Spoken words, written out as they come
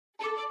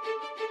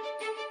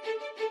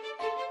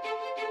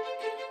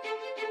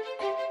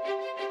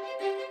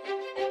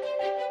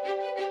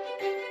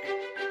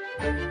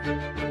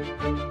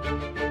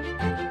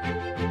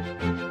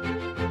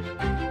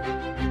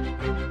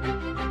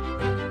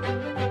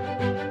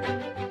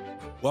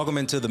Welcome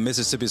into the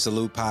Mississippi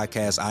Salute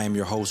podcast. I am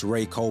your host,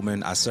 Ray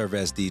Coleman. I serve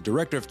as the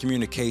Director of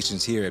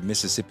Communications here at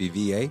Mississippi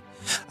VA.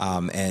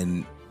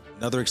 And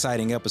another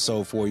exciting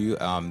episode for you.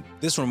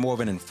 This one more of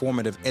an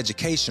informative,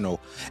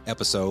 educational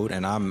episode,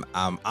 and I'm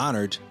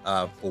honored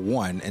for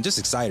one, and just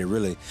excited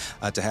really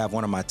to have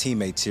one of my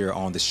teammates here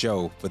on the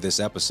show for this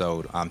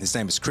episode. His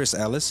name is Chris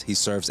Ellis. He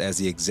serves as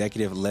the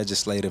Executive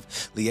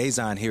Legislative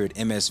Liaison here at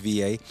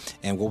MSVA,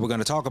 and what we're going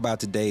to talk about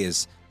today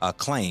is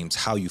claims,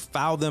 how you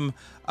file them,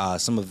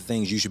 some of the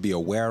things you should be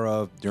aware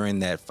of during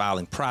that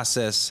filing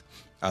process.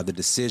 The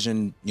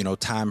decision,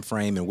 time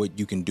frame, and what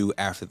you can do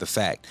after the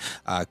fact.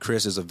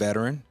 Chris is a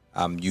veteran.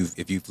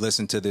 If you've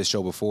listened to this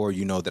show before,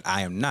 you know that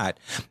I am not.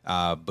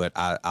 But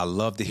I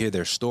love to hear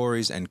their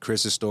stories, and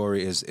Chris's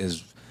story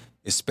is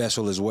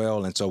special as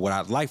well. And so what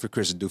I'd like for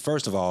Chris to do,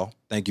 first of all,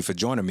 thank you for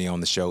joining me on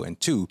the show. And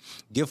two,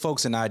 give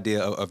folks an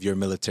idea of your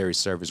military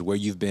service, where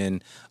you've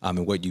been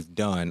and what you've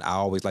done. I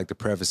always like to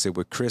preface it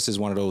with Chris is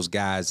one of those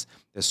guys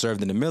that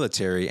served in the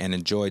military and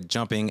enjoyed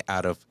jumping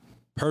out of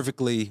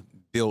perfectly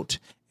built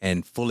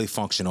and fully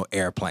functional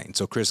airplanes.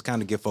 So Chris,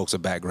 kind of give folks a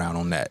background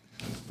on that.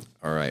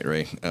 All right,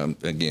 Ray.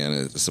 Again,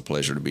 it's a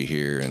pleasure to be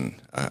here, and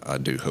I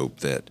do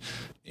hope that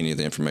any of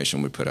the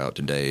information we put out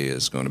today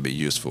is going to be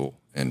useful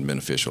and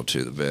beneficial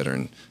to the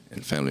veteran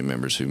and family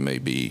members who may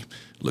be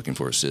looking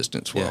for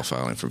assistance while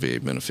filing for VA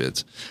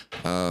benefits.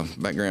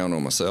 Background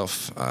on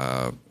myself,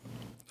 I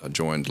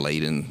joined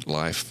late in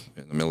life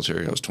in the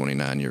military. I was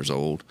 29 years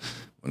old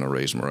when I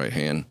raised my right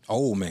hand.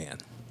 Oh, man.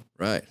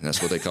 Right,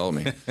 that's what they called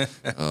me.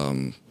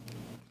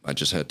 I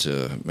just had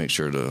to make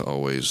sure to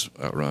always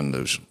outrun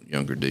those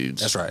younger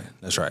dudes.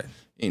 That's right.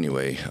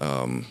 Anyway,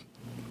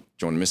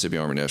 joined the Mississippi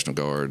Army National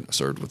Guard. I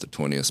served with the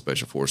 20th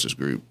Special Forces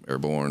Group,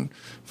 Airborne,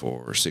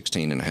 for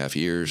 16 and a half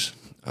years.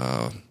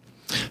 I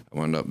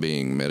wound up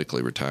being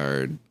medically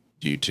retired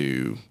due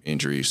to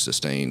injuries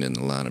sustained in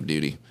the line of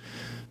duty,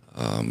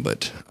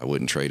 but I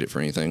wouldn't trade it for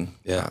anything.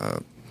 Yeah.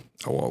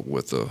 I walk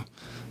with a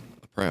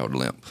proud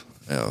limp.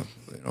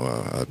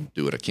 I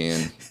do what I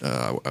can.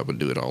 I would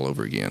do it all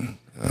over again.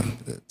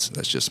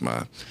 That's just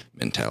my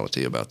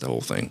mentality about the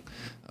whole thing.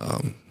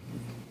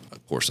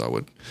 Of course, I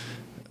would,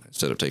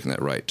 instead of taking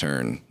that right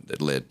turn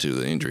that led to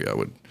the injury, I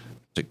would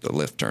take the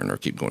left turn or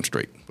keep going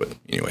straight. But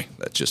anyway,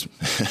 that's just...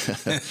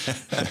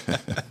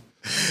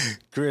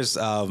 Chris,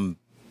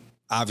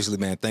 obviously,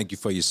 man, thank you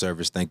for your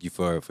service. Thank you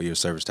for your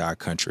service to our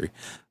country.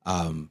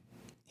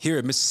 Here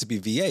at Mississippi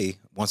VA,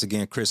 once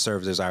again, Chris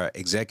serves as our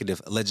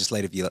Executive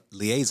Legislative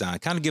Liaison.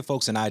 Kind of give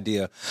folks an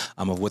idea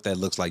of what that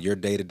looks like, your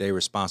day-to-day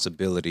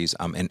responsibilities,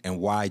 and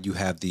why you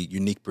have the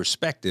unique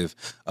perspective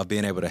of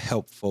being able to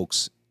help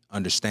folks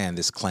understand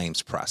this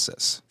claims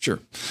process. Sure.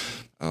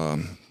 I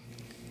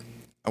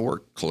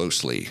work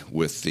closely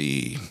with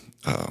the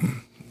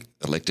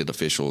elected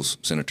officials,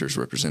 senators,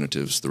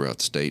 representatives throughout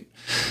the state,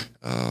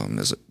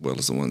 as well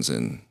as the ones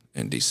in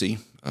D.C.,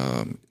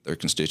 their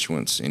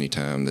constituents,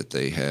 anytime that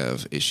they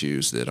have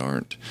issues that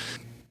aren't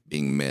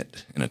being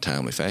met in a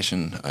timely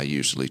fashion, I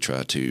usually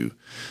try to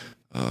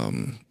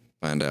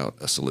find out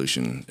a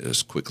solution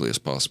as quickly as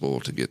possible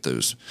to get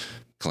those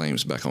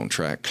claims back on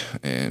track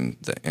and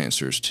the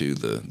answers to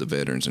the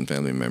veterans and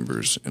family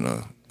members in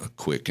a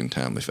quick and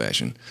timely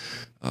fashion.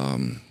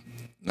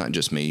 Not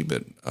just me,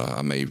 but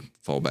I may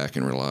fall back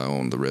and rely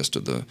on the rest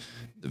of the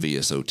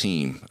VSO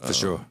team. For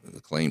sure.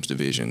 The claims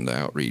division, the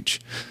outreach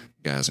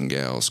guys and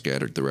gals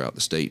scattered throughout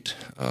the state,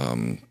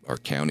 our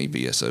county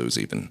VSOs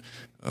even.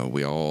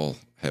 We all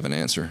have an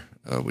answer.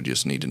 We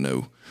just need to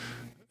know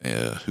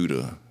who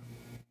to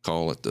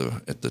call at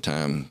the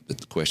time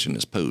that the question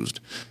is posed.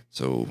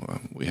 So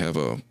we have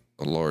a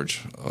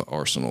large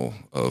arsenal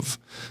of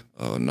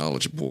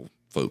knowledgeable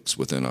folks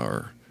within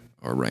our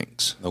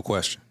ranks. No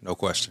question.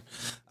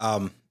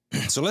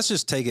 So let's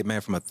just take it,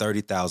 man, from a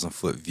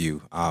 30,000-foot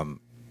view.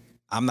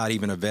 I'm not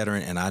even a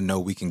veteran, and I know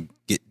we can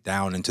get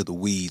down into the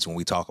weeds when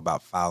we talk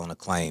about filing a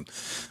claim.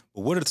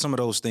 But what are some of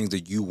those things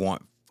that you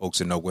want folks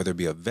to know, whether it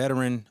be a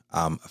veteran,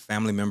 a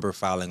family member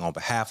filing on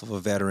behalf of a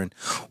veteran?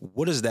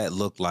 What does that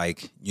look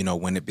like,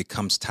 when it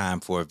becomes time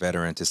for a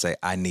veteran to say,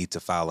 I need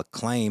to file a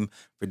claim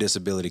for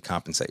disability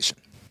compensation?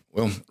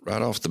 Well,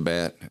 right off the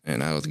bat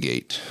and out of the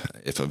gate,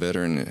 if a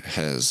veteran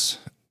has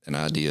an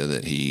idea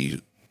that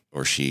he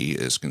or she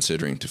is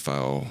considering to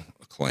file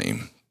a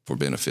claim for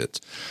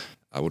benefits,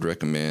 I would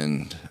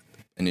recommend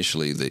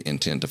initially the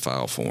intent to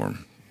file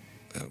form,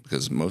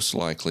 because most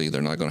likely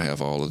they're not going to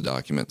have all the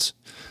documents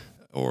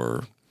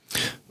or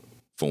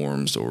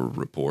forms or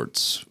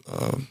reports,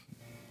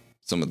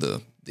 some of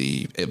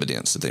the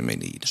evidence that they may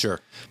need. Sure.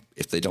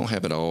 If they don't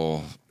have it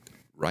all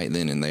right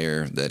then and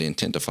there, that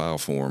intent to file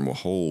form will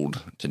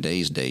hold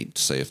today's date,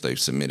 say if they've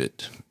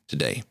submitted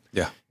today.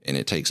 Yeah. And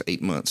it takes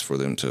 8 months for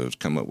them to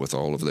come up with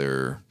all of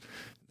their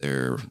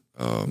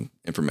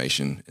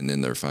information, and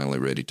then they're finally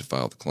ready to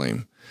file the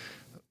claim.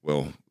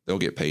 Well, they'll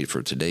get paid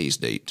for today's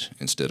date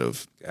instead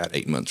of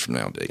 8 months from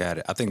now date. Got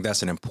it. I think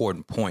that's an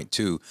important point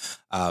too,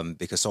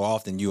 because so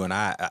often you and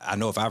I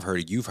know if I've heard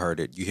it, you've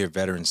heard it. You hear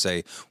veterans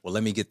say, "Well,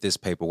 let me get this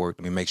paperwork.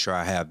 Let me make sure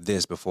I have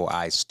this before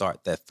I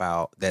start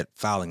that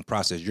filing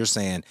process." You're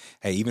saying,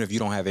 "Hey, even if you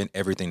don't have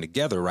everything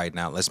together right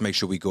now, let's make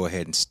sure we go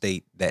ahead and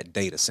state that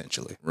date."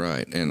 Essentially,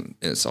 right. And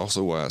it's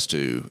also wise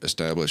to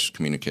establish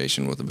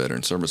communication with a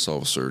veteran service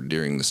officer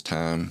during this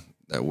time.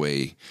 That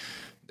way,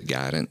 the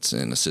guidance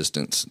and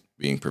assistance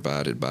being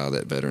provided by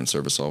that veteran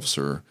service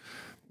officer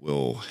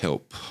will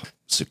help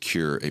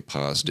secure a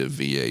positive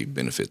VA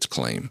benefits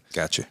claim.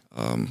 Gotcha.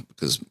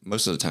 Because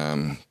most of the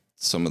time,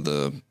 some of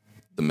the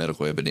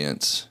medical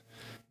evidence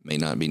may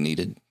not be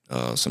needed.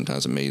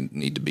 Sometimes it may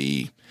need to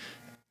be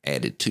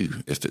added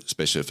to,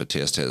 especially if a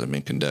test hasn't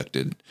been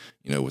conducted,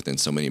 within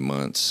so many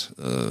months,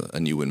 a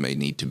new one may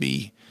need to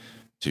be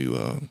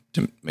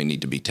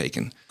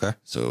taken. Okay.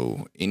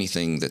 So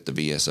anything that the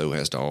VSO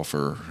has to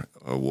offer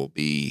will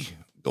be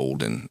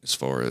golden as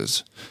far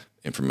as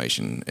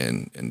information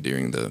and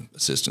during the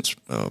assistance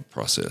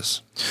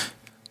process.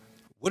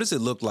 What does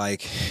it look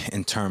like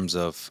in terms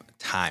of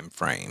time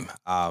frame?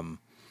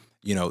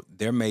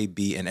 There may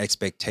be an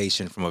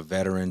expectation from a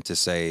veteran to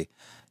say,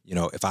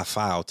 if I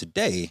file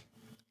today,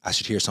 I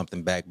should hear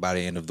something back by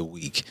the end of the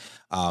week.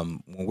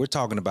 When we're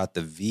talking about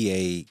the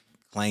VA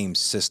claims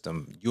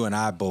system, you and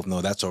I both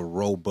know that's a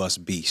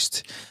robust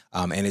beast,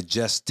 and it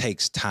just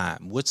takes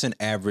time. What's an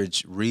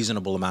average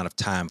reasonable amount of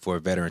time for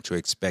a veteran to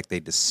expect a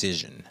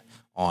decision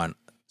on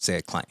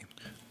said claim?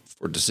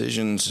 For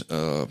decisions,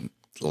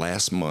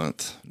 last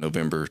month,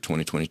 November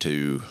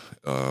 2022,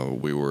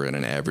 we were at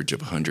an average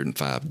of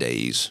 105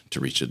 days to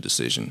reach a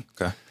decision.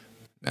 Okay.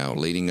 Now,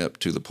 leading up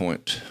to the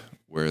point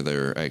where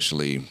they're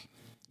actually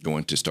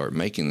going to start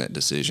making that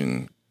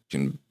decision,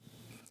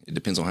 it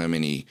depends on how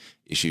many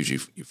issues you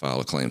file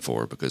a claim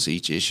for, because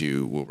each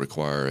issue will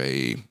require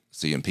a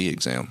CMP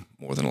exam,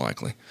 more than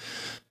likely.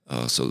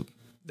 So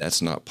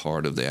that's not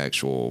part of the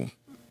actual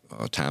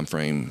time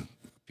frame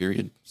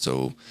period.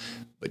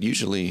 But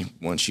usually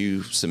once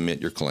you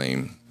submit your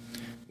claim,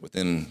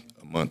 within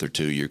a month or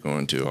two, you're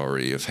going to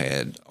already have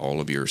had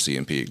all of your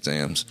CMP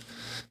exams.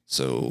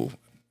 So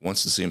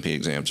once the CMP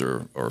exams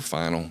are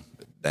final,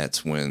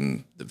 that's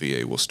when the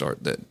VA will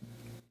start that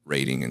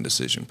rating and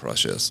decision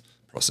process,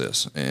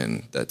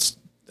 and that's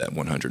that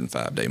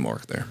 105-day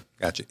mark there.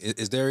 Gotcha.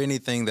 Is there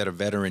anything that a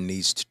veteran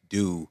needs to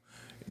do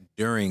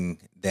during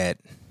that,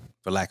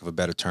 for lack of a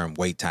better term,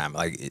 wait time?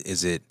 Like,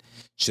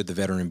 should the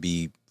veteran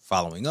be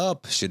following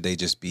up? Should they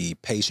just be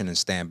patient and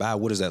stand by?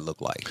 What does that look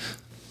like?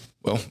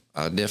 Well,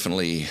 I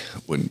definitely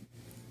would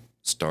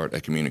start a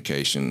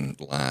communication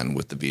line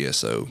with the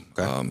VSO.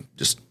 Okay.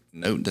 Just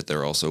note that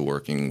they're also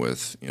working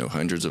with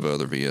hundreds of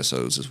other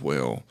VSOs as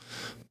well.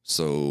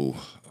 So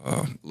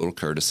a little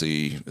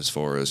courtesy as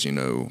far as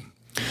the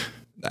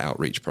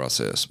outreach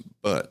process.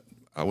 But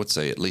I would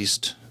say at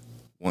least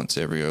once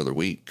every other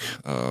week,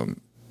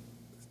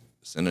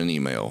 send an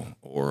email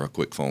or a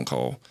quick phone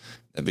call.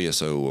 That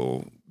VSO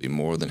will be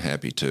more than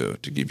happy to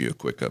give you a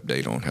quick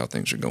update on how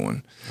things are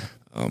going.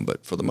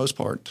 But for the most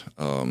part,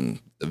 the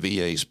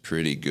VA is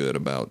pretty good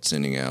about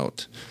sending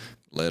out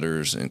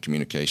letters and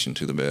communication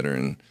to the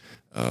veteran.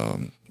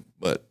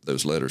 But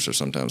those letters are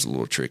sometimes a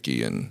little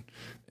tricky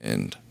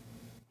and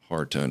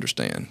hard to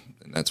understand.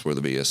 And that's where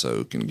the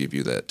VSO can give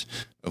you that,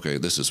 okay,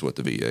 this is what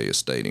the VA is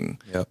stating.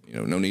 Yep.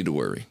 No need to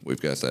worry. We've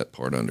got that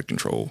part under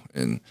control.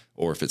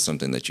 Or if it's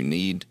something that you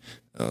need,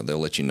 they'll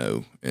let you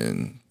know,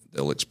 and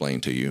they'll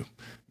explain to you,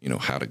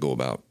 how to go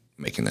about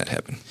making that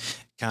happen.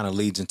 Kind of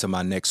leads into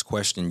my next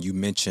question. You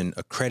mentioned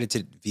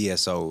accredited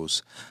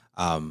VSOs.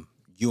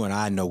 You and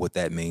I know what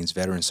that means.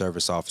 Veteran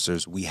service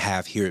officers we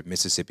have here at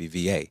Mississippi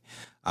VA.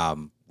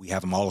 We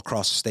have them all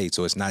across the state,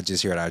 so it's not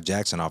just here at our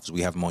Jackson office.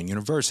 We have them on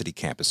university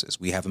campuses.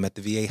 We have them at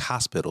the VA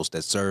hospitals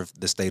that serve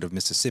the state of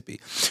Mississippi.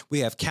 We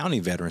have county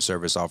veteran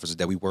service officers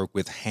that we work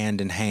with hand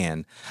in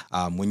hand.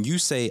 When you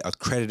say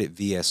accredited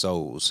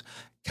VSOs,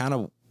 kind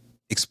of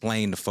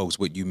explain to folks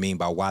what you mean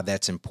by why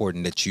that's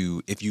important, that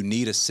if you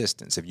need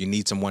assistance, if you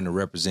need someone to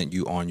represent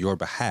you on your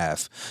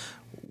behalf,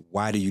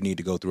 why do you need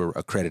to go through an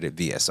accredited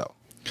VSO?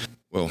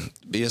 Well,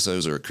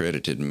 VSOs are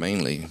accredited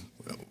mainly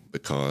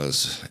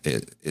because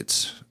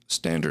it's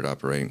standard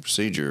operating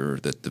procedure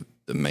that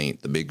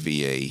the big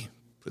VA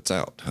puts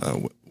out.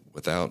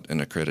 Without an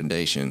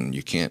accreditation,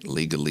 you can't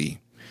legally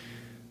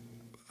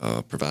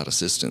provide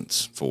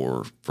assistance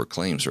for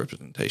claims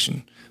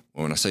representation.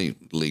 When I say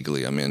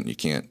legally, I mean you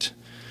can't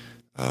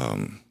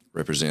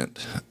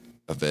represent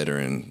a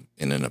veteran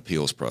in an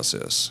appeals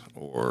process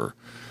or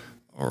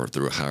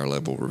through a higher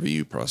level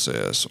review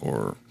process,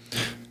 or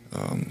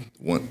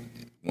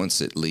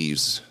once it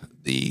leaves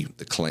the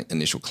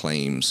initial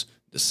claims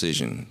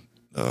decision.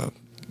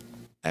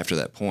 After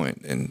that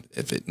point, and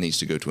if it needs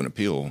to go to an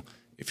appeal,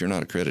 if you're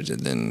not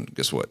accredited, then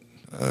guess what?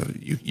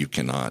 You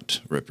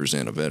cannot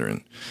represent a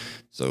veteran.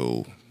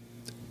 So,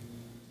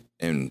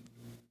 and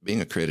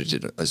being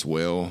accredited as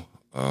well,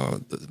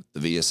 the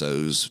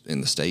VSOs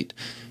in the state,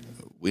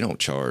 we don't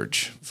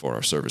charge for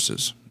our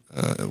services.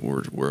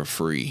 We're a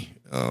free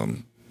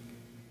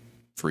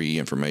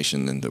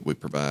information and that we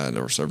provide.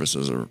 Our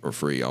services are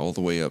free all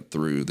the way up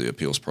through the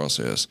appeals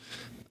process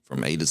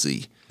from A to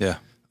Z. Yeah.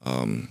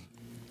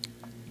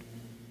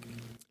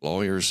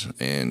 Lawyers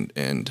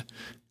and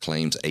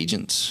claims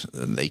agents,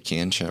 they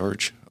can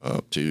charge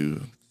up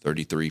to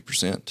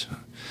 33%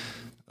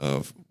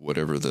 of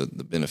whatever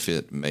the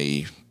benefit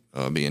may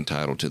be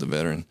entitled to the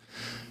veteran.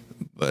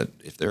 But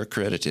if they're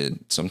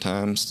accredited,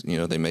 sometimes,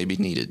 they may be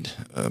needed.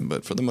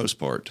 But for the most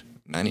part,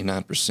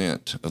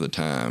 99% of the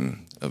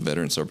time, a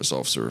veteran service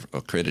officer,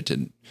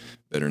 accredited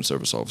veteran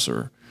service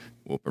officer,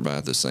 will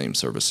provide the same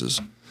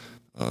services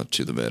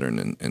to the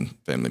veteran and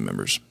family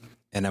members.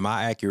 And am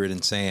I accurate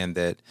in saying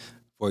that,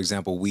 for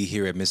example, we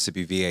here at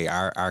Mississippi VA,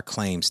 our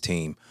claims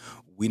team,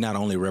 we not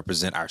only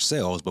represent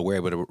ourselves, but we're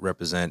able to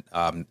represent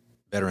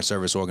veteran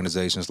service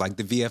organizations like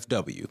the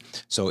VFW.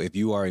 So if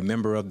you are a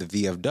member of the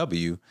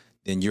VFW,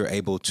 then you're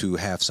able to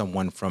have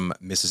someone from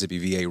Mississippi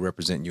VA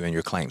represent you in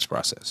your claims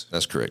process.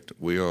 That's correct.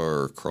 We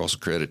are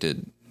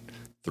cross-accredited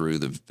through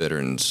the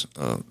Veterans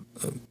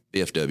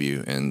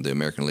VFW and the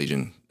American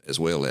Legion, as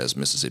well as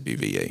Mississippi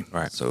VA.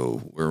 Right.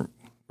 So we're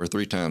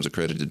 3 times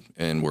accredited,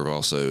 and we're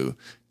also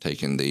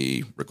taking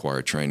the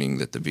required training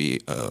that the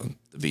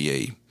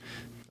VA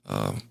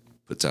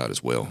puts out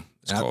as well.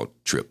 It's called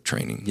TRIP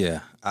training. Yeah,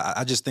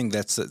 I just think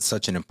that's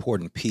such an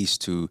important piece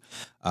to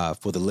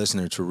for the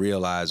listener to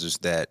realize is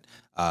that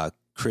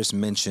Chris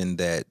mentioned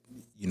that,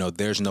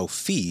 there's no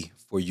fee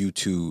for you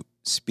to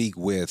speak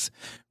with,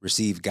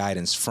 receive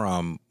guidance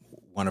from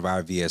one of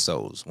our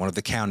VSOs, one of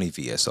the county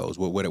VSOs,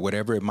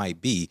 whatever it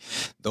might be.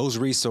 Those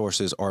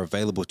resources are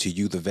available to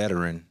you, the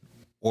veteran,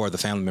 or the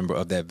family member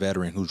of that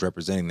veteran who's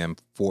representing them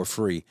for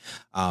free.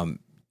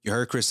 You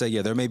heard Chris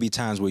say, there may be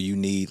times where you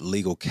need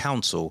legal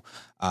counsel,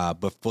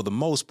 but for the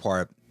most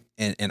part,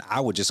 and I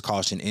would just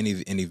caution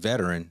any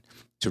veteran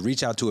to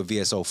reach out to a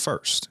VSO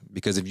first,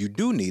 because if you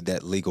do need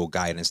that legal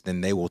guidance,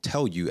 then they will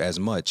tell you as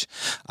much.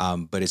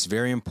 But it's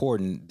very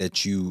important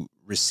that you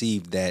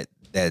receive that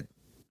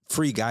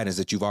free guidance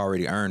that you've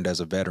already earned as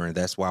a veteran.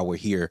 That's why we're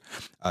here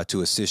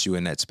to assist you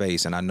in that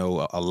space. And I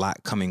know a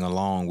lot coming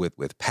along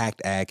with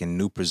PACT Act and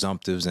new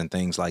presumptives and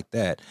things like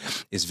that.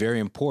 It's very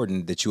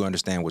important that you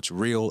understand what's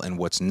real and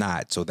what's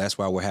not. So that's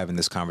why we're having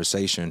this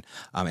conversation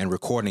and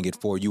recording it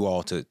for you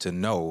all to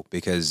know,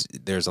 because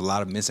there's a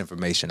lot of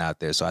misinformation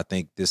out there. So I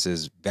think this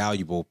is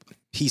valuable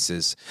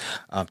pieces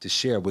to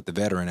share with the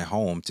veteran at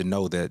home, to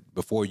know that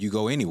before you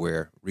go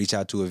anywhere, reach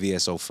out to a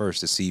VSO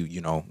first to see,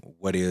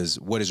 what is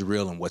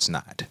real and what's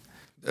not.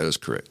 That is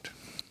correct.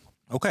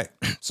 Okay.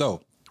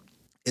 So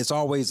it's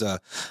always a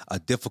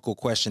difficult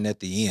question at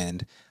the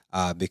end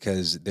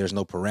because there's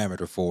no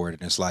parameter for it.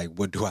 And it's like,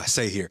 what do I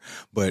say here?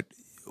 But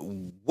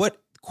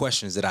what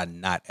questions did I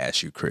not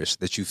ask you, Chris,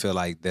 that you feel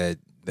like that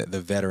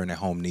the veteran at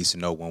home needs to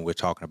know when we're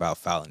talking about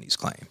filing these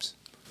claims?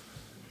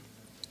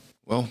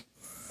 Well,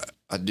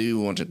 I do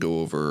want to go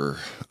over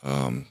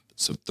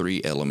some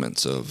 3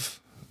 elements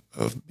of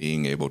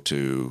being able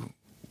to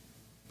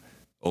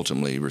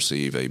ultimately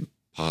receive a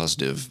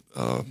positive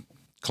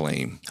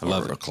claim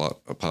or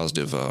a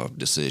positive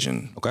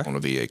decision on a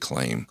VA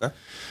claim. Okay.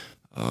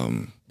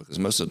 Because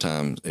most of the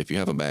time, if you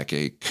have a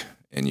backache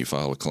and you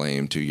file a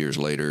claim 2 years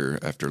later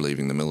after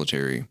leaving the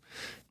military,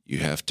 you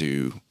have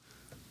to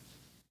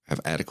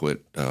have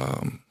adequate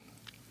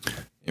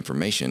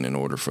information in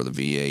order for the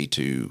VA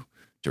to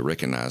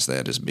recognize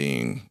that as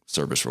being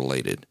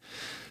service-related.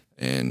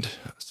 And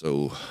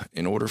so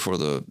in order for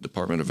the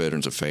Department of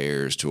Veterans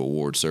Affairs to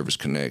award service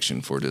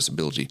connection for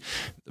disability,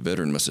 the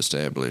veteran must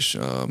establish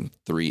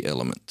 3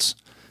 elements.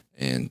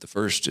 And the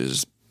first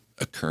is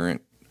a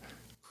current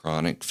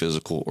chronic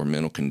physical or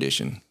mental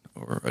condition,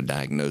 or a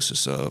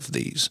diagnosis of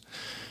these.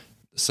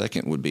 The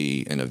second would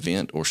be an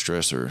event or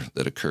stressor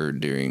that occurred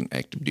during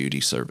active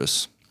duty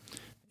service.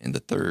 And the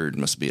third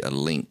must be a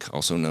link,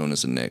 also known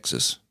as a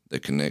nexus,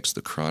 that connects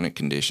the chronic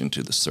condition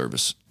to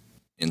the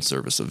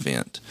in-service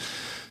event.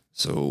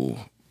 So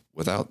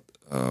without,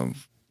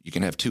 you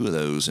can have 2 of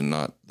those and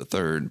not the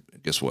third.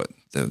 Guess what?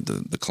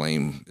 The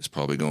claim is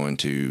probably going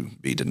to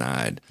be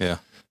denied. Yeah.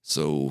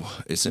 So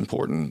it's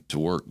important to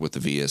work with the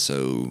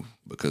VSO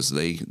because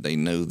they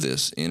know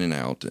this in and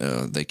out.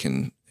 They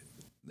can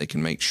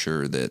make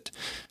sure that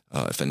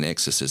if a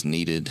nexus is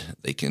needed,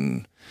 they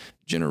can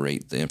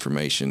generate the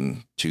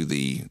information to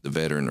the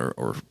veteran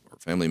or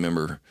family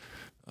member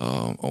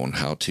on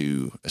how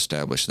to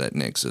establish that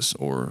nexus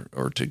or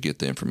to get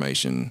the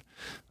information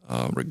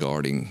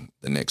regarding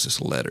the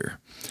nexus letter.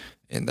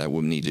 And that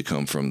would need to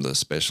come from the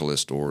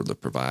specialist or the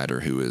provider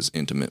who is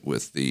intimate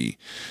with the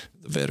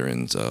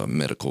veteran's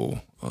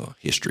medical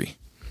history.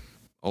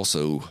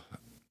 Also,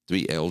 to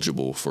be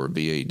eligible for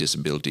VA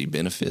disability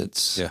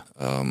benefits,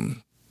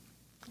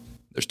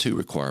 there's 2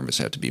 requirements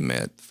that have to be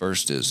met.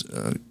 First is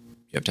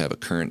you have to have a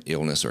current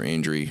illness or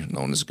injury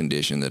known as a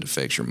condition that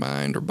affects your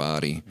mind or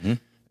body. Mm-hmm.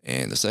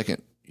 And the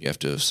second, you have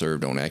to have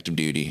served on active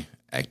duty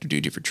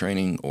for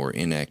training, or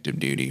inactive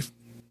duty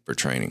for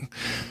training.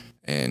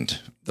 And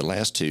the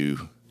last 2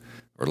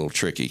 are a little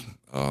tricky.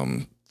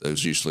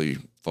 Those usually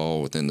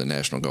fall within the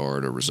National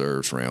Guard or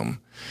Reserves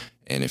realm.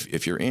 And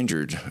if you're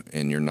injured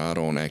and you're not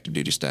on active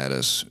duty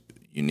status,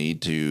 you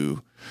need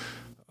to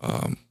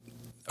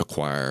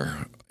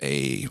acquire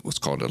what's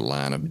called a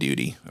line of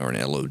duty, or an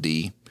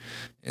LOD,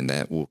 and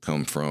that will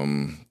come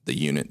from the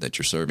unit that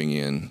you're serving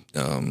in.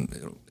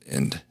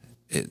 And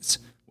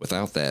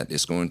without that,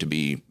 it's going to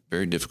be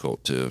very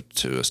difficult to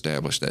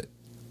establish that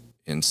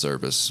in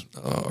service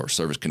or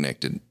service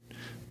connected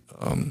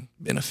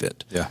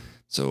benefit. Yeah.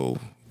 So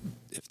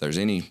if there's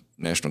any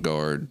National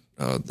Guard,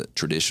 the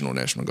traditional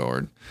National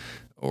Guard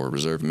or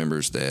reserve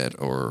members that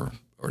are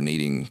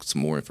needing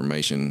some more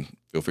information,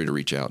 feel free to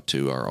reach out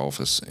to our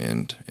office,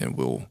 and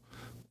we'll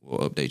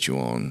update you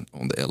on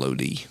the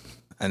LOD.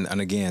 And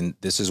again,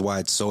 this is why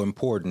it's so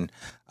important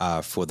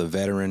for the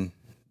veteran,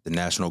 the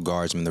National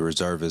Guardsmen, the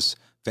reservists,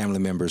 family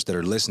members that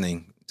are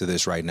listening to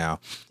this right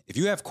now. If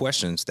you have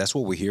questions, that's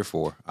what we're here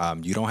for.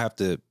 You don't have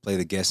to play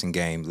the guessing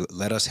game.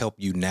 Let us help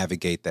you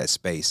navigate that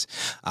space.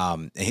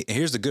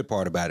 Here's the good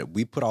part about it.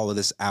 We put all of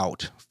this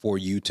out for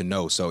you to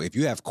know. So if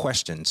you have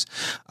questions,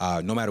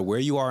 no matter where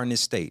you are in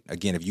this state,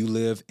 again, if you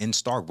live in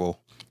Starkville,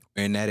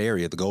 in that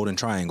area, the Golden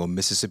Triangle,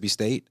 Mississippi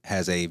State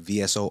has a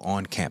VSO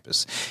on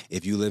campus.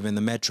 If you live in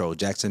the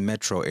Jackson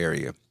Metro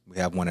area, we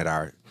have one at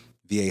our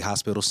VA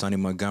hospital, Sonny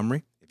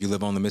Montgomery. If you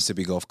live on the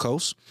Mississippi Gulf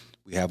Coast,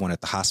 we have one at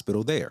the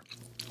hospital there.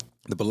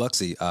 The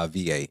Biloxi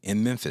VA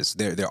in Memphis,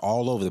 they're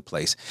all over the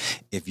place.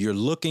 If you're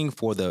looking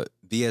for the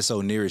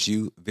VSO nearest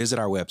you, visit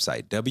our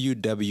website,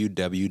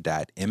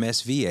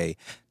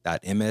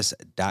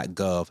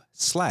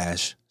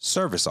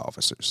 www.msva.ms.gov/service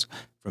officers.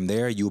 From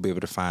there, you'll be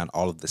able to find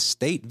all of the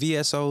state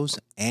VSOs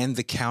and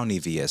the county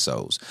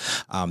VSOs.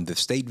 The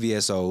state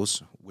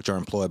VSOs, which are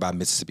employed by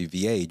Mississippi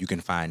VA, you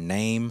can find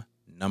name,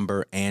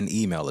 number, and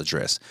email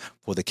address.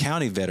 For the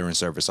county veteran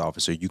service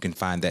officer, you can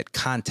find that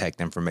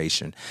contact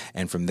information.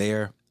 And from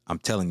there, I'm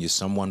telling you,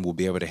 someone will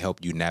be able to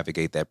help you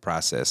navigate that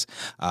process.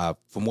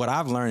 From what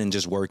I've learned in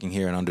just working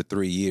here in under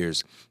 3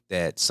 years,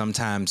 that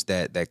sometimes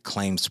that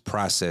claims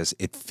process,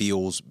 it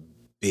feels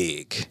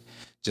big.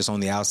 Just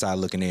on the outside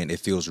looking in, it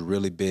feels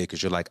really big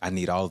because you're like, I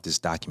need all of this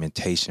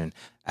documentation.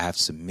 I have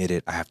to submit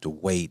it. I have to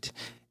wait.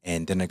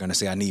 And then they're going to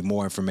say, I need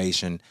more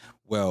information.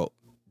 Well,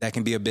 that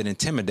can be a bit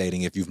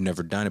intimidating if you've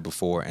never done it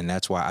before. And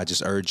that's why I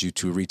just urge you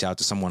to reach out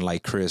to someone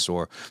like Chris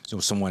or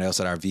someone else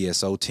at our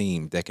VSO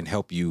team that can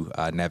help you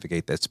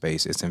navigate that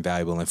space. It's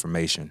invaluable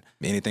information.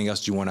 Anything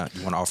else you want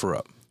to offer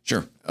up?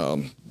 Sure.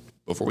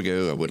 Before we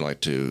go, I would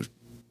like to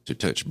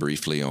touch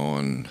briefly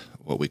on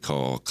what we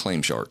call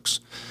claim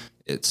sharks.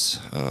 It's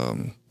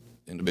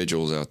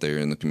individuals out there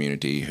in the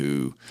community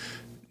who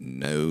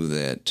know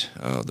that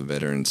the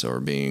veterans are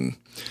being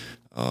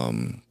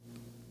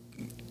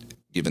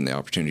given the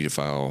opportunity to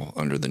file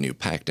under the new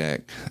PACT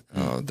Act.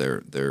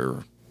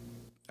 They're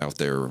out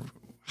there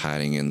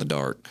hiding in the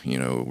dark,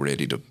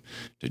 ready to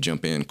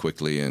jump in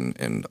quickly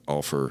and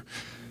offer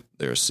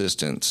their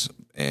assistance.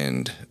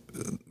 And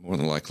more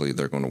than likely,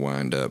 they're going to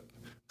wind up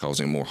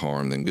causing more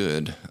harm than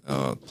good.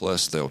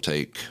 Plus, they'll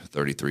take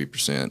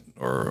 33%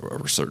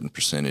 or a certain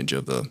percentage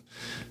of the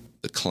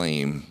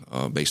claim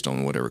based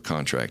on whatever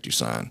contract you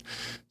sign.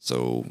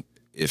 So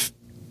if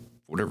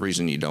for whatever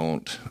reason you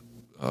don't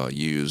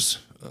use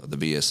the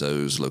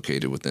VSOs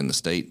located within the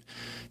state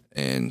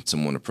and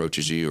someone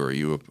approaches you or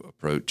you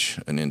approach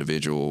an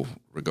individual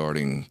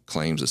regarding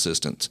claims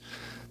assistance,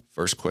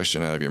 first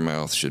question out of your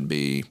mouth should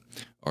be,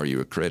 are you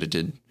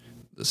accredited?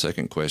 The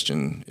second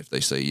question, if they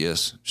say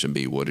yes, should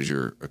be, what is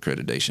your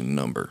accreditation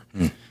number?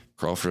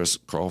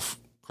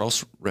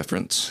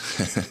 Cross-reference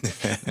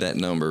that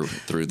number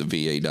through the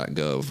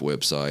va.gov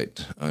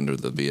website under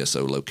the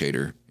VSO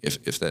locator.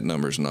 If that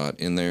number is not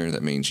in there,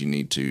 that means you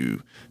need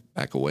to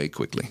back away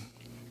quickly.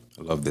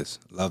 I love this.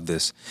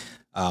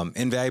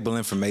 Invaluable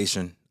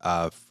information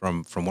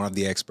from one of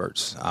the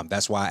experts.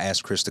 That's why I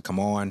asked Chris to come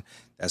on.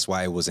 That's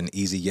why it was an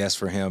easy yes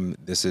for him.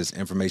 This is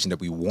information that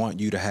we want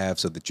you to have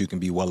so that you can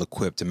be well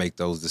equipped to make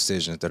those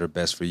decisions that are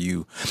best for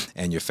you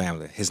and your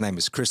family. His name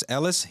is Chris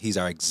Ellis. He's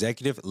our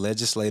Executive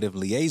Legislative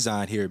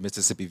Liaison here at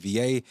Mississippi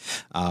VA.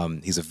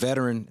 He's a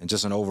veteran and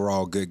just an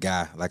overall good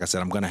guy. Like I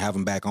said, I'm going to have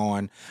him back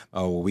on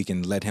where we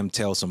can let him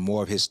tell some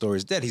more of his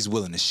stories that he's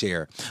willing to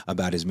share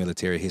about his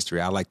military history.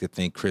 I like to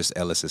think Chris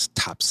Ellis is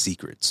top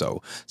secret.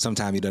 So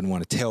sometimes he doesn't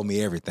want to tell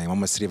me everything. I'm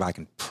going to see if I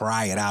can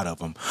pry it out of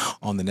him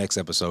on the next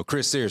episode.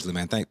 Chris, seriously,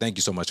 man, thank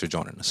you so much for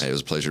joining us. Hey, it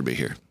was a pleasure to be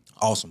here.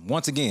 Awesome.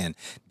 Once again,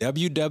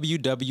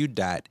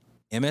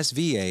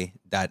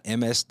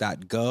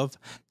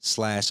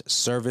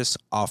 www.msva.ms.gov/service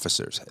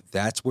officers.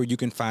 That's where you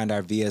can find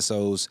our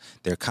VSOs,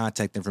 their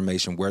contact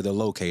information, where they're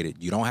located.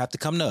 You don't have to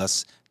come to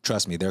us.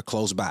 Trust me, they're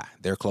close by.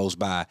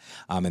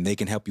 And they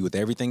can help you with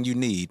everything you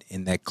need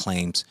in that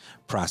claims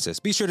process.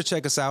 Be sure to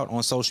check us out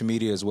on social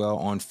media as well.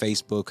 On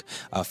Facebook,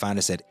 find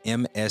us at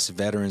MS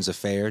Veterans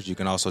Affairs. You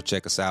can also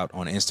check us out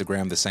on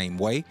Instagram the same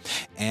way,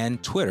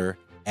 and Twitter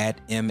at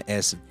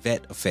MS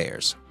Vet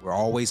Affairs. We're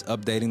always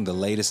updating the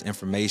latest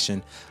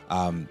information,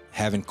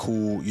 having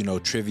cool,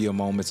 trivia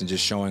moments and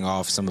just showing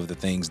off some of the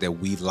things that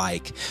we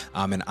like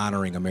and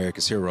honoring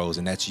America's heroes.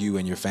 And that's you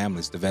and your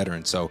families, the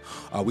veterans. So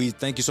we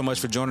thank you so much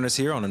for joining us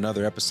here on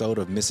another episode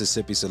of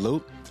Mississippi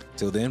Salute.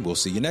 Till then, we'll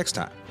see you next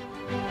time.